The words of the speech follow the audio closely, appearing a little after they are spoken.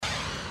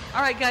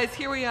All right, guys,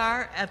 here we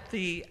are at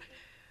the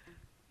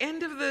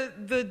end of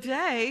the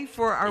day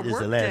for our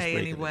work day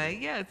anyway.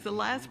 Yeah, it's the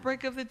last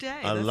break of the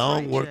day. A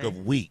long work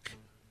of week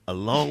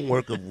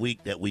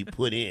that we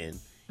put in,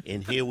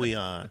 and here we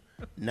are.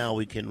 Now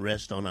we can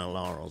rest on our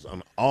laurels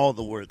on all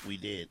the work we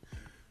did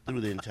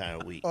through the entire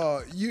week.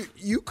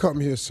 You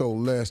come here so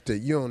less that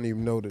you don't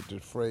even know that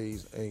the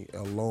phrase ain't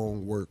a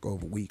long work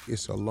of a week.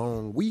 It's a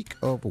long week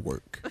of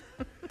work.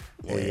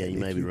 Oh, yeah, you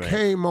may be right. If you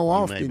came more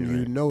often,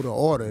 you know the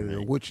order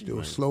in which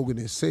the slogan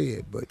is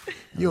said. But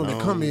you only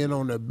come in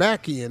on the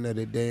back end of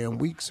the damn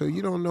week, so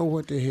you don't know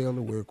what the hell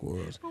the work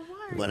was.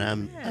 But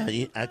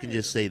I can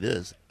just say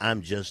this.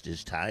 I'm just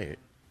as tired.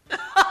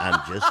 I'm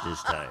just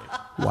as tired.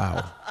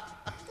 Wow.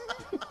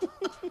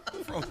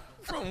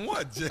 From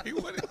what, Jay?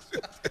 What is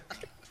it?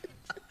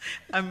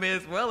 I may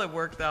as well have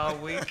worked all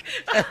week.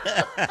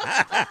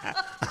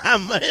 I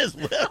may as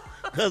well,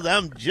 because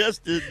I'm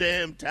just as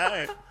damn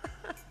tired.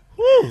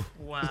 Woo.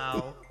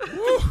 Wow.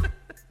 Woo.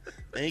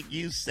 Thank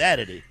you,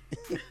 Saturday.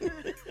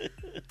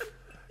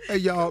 Hey,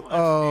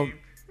 y'all,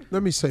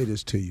 let me say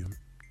this to you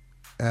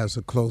as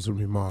a closing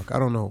remark. I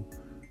don't know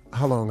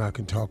how long I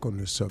can talk on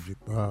this subject,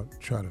 but I'll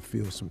try to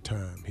fill some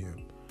time here.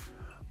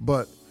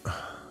 But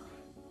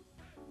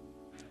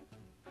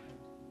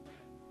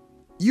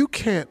you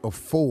can't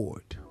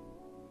afford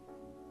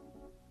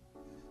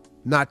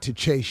not to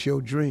chase your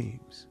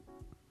dreams.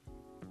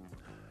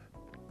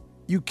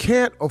 You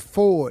can't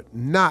afford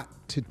not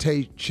to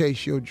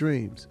chase your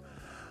dreams.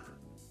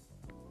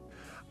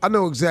 I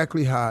know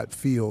exactly how it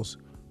feels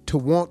to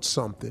want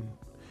something,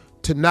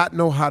 to not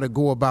know how to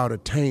go about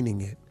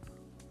attaining it,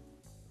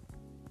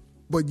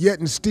 but yet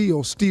and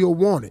still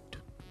want it.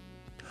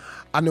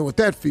 I know what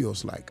that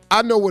feels like.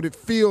 I know what it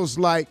feels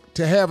like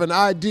to have an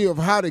idea of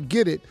how to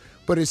get it,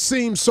 but it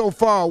seems so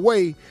far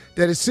away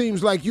that it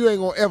seems like you ain't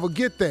gonna ever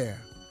get there.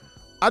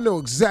 I know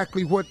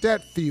exactly what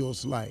that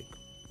feels like.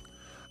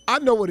 I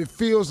know what it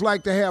feels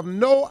like to have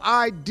no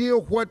idea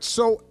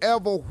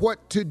whatsoever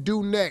what to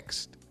do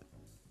next.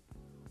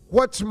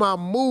 What's my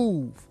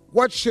move?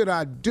 What should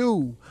I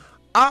do?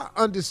 I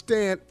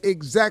understand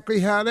exactly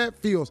how that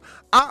feels.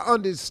 I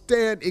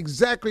understand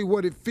exactly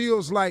what it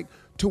feels like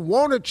to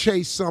want to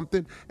chase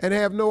something and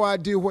have no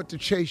idea what the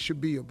chase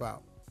should be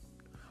about.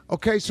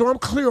 Okay, so I'm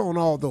clear on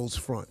all those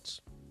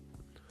fronts.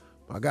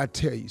 I got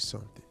to tell you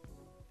something.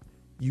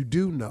 You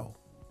do know.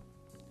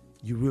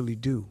 You really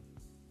do.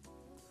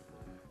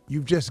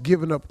 You've just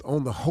given up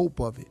on the hope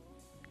of it.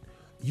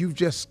 You've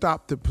just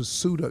stopped the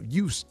pursuit of it.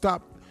 You've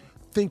stopped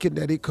thinking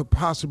that it could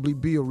possibly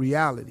be a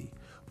reality.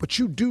 But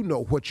you do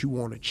know what you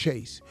want to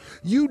chase.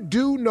 You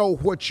do know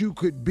what you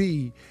could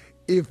be.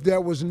 If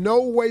there was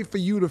no way for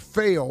you to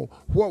fail,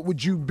 what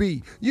would you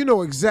be? You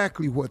know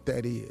exactly what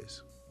that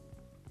is.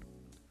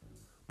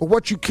 But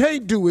what you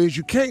can't do is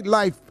you can't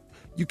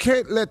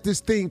let this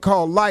thing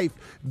called life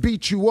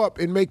beat you up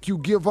and make you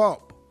give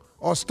up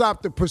or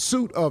stop the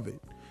pursuit of it.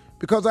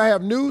 Because I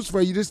have news for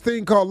you, this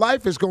thing called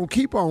life is going to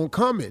keep on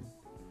coming.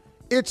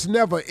 It's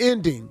never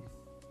ending.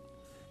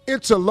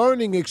 It's a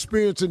learning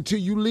experience until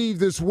you leave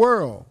this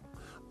world.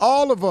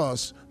 All of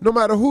us, no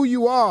matter who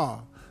you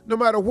are, no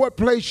matter what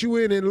place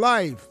you're in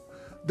life,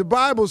 the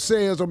Bible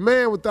says a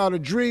man without a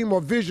dream or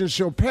vision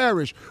shall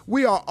perish.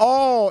 We are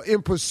all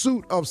in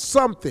pursuit of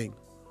something,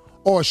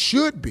 or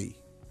should be.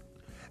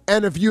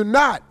 And if you're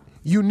not,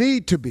 you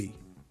need to be.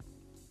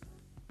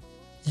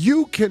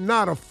 You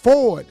cannot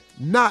afford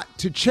not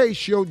to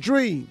chase your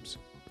dreams.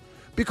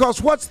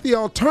 Because what's the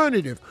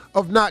alternative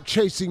of not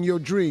chasing your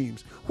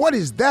dreams? What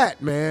is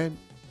that, man?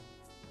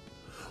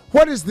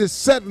 What is this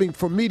settling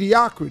for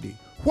mediocrity?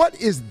 What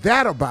is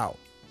that about?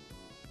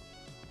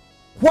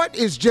 What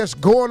is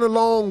just going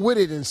along with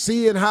it and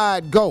seeing how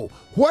it go?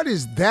 What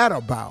is that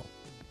about?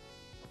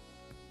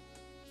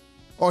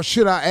 Or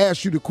should I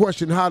ask you the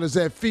question, how does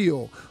that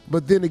feel?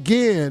 But then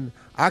again,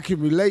 I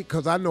can relate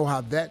because I know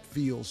how that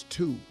feels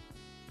too.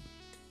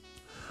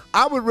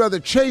 I would rather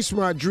chase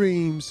my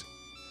dreams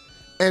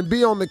and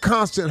be on the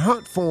constant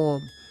hunt for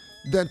them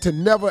than to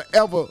never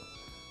ever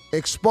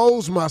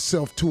expose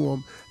myself to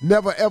them,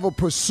 never ever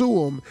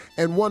pursue them,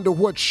 and wonder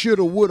what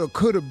shoulda, woulda,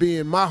 coulda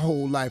been my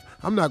whole life.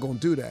 I'm not going to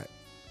do that.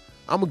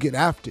 I'm going to get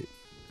after it.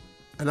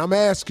 And I'm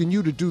asking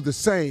you to do the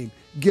same.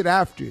 Get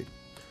after it.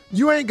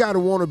 You ain't got to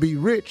want to be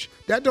rich.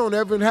 That don't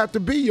ever have to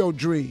be your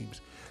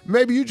dreams.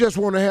 Maybe you just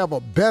want to have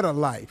a better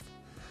life.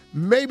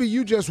 Maybe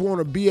you just want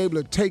to be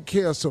able to take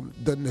care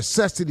of the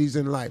necessities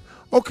in life.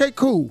 Okay,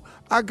 cool.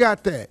 I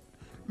got that.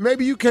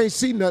 Maybe you can't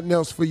see nothing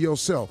else for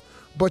yourself,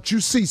 but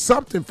you see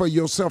something for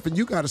yourself and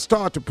you got to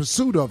start the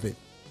pursuit of it.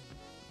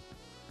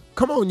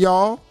 Come on,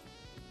 y'all.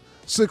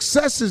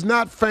 Success is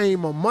not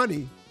fame or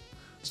money.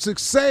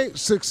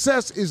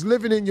 Success is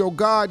living in your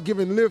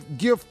God-given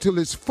gift till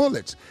its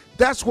fullest.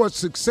 That's what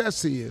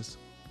success is.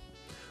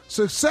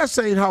 Success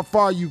ain't how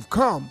far you've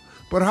come,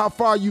 but how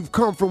far you've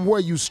come from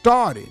where you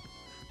started.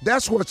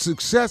 That's what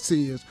success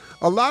is.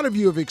 A lot of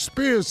you have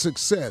experienced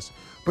success,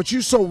 but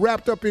you're so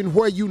wrapped up in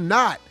where you're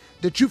not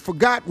that you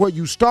forgot where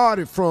you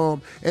started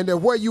from and that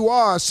where you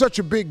are is such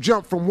a big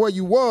jump from where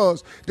you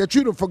was that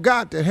you done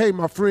forgot that, hey,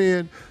 my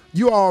friend,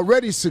 you're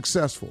already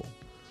successful.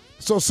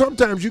 So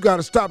sometimes you got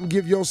to stop and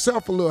give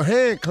yourself a little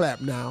hand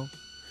clap now.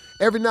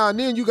 Every now and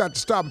then you got to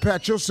stop and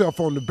pat yourself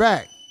on the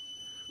back.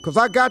 Because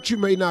I got you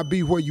may not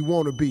be where you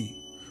want to be.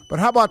 But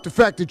how about the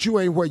fact that you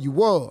ain't where you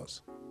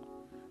was?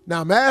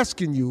 Now I'm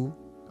asking you,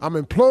 I'm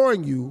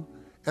imploring you,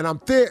 and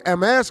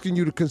I'm asking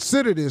you to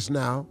consider this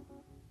now.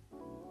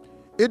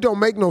 It don't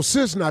make no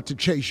sense not to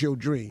chase your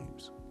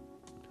dreams.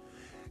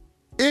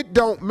 It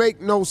don't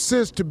make no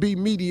sense to be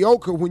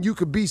mediocre when you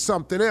could be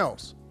something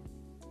else.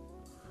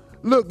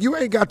 Look, you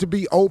ain't got to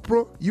be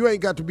Oprah. You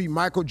ain't got to be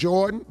Michael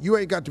Jordan. You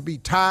ain't got to be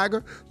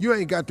Tiger. You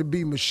ain't got to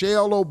be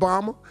Michelle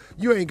Obama.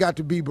 You ain't got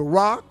to be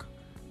Barack.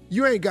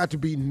 You ain't got to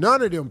be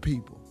none of them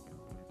people.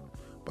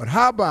 But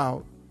how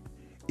about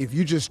if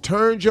you just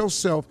turned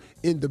yourself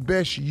in the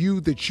best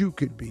you that you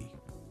could be?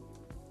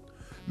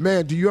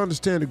 Man, do you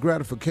understand the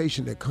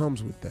gratification that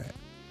comes with that?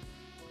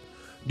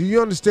 Do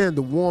you understand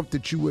the warmth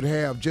that you would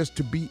have just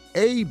to be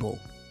able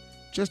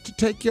just to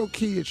take your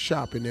kids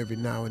shopping every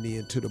now and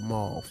then to the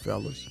mall,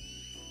 fellas?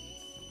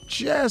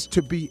 Just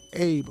to be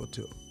able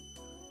to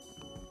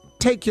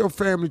take your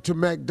family to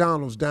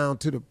McDonald's down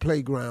to the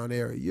playground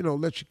area. You know,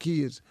 let your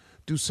kids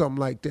do something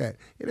like that.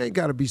 It ain't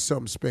got to be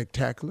something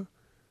spectacular.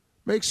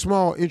 Make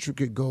small,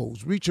 intricate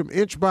goals. Reach them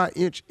inch by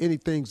inch.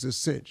 Anything's a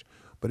cinch.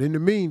 But in the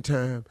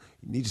meantime,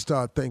 you need to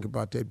start thinking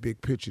about that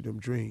big picture, them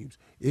dreams.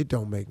 It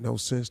don't make no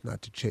sense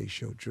not to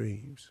chase your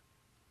dreams.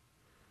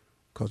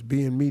 Because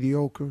being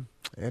mediocre,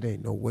 that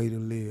ain't no way to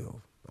live.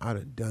 I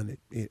done it.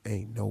 It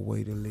ain't no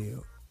way to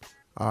live.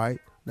 All right?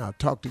 Now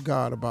talk to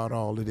God about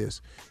all of this.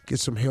 Get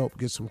some help.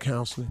 Get some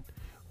counseling.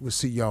 We'll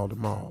see y'all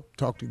tomorrow.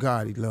 Talk to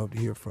God. He'd love to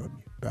hear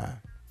from you. Bye.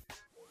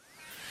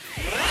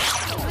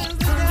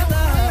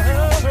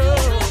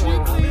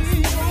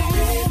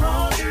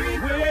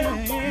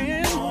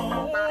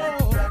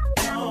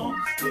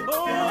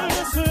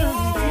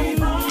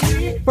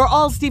 For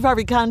all Steve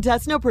Harvey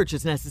contests, no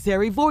purchase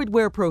necessary, void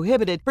where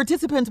prohibited.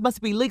 Participants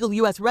must be legal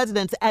U.S.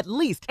 residents at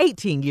least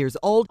 18 years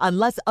old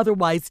unless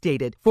otherwise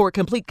stated. For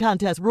complete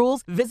contest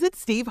rules, visit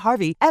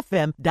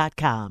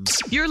SteveHarveyFM.com.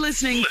 You're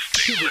listening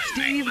to the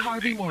Steve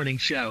Harvey Morning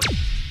Show.